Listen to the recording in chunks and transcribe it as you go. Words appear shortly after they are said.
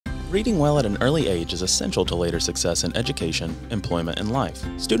Reading well at an early age is essential to later success in education, employment, and life.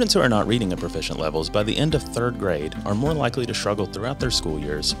 Students who are not reading at proficient levels by the end of third grade are more likely to struggle throughout their school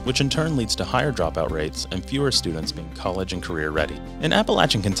years, which in turn leads to higher dropout rates and fewer students being college and career ready. In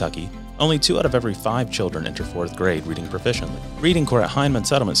Appalachian, Kentucky, only 2 out of every 5 children enter 4th grade reading proficiently. ReadingCorps at Hindman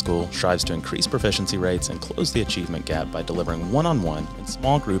Settlement School strives to increase proficiency rates and close the achievement gap by delivering one-on-one and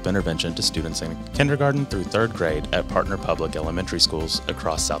small group intervention to students in kindergarten through 3rd grade at partner public elementary schools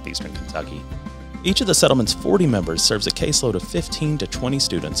across southeastern Kentucky. Each of the settlement's 40 members serves a caseload of 15 to 20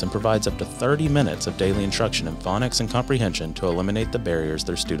 students and provides up to 30 minutes of daily instruction in phonics and comprehension to eliminate the barriers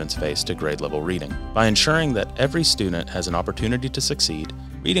their students face to grade-level reading. By ensuring that every student has an opportunity to succeed,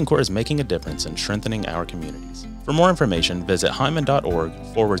 ReadingCorps is making a difference in strengthening our communities. For more information, visit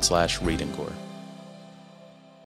hyman.org/ReadingCorps.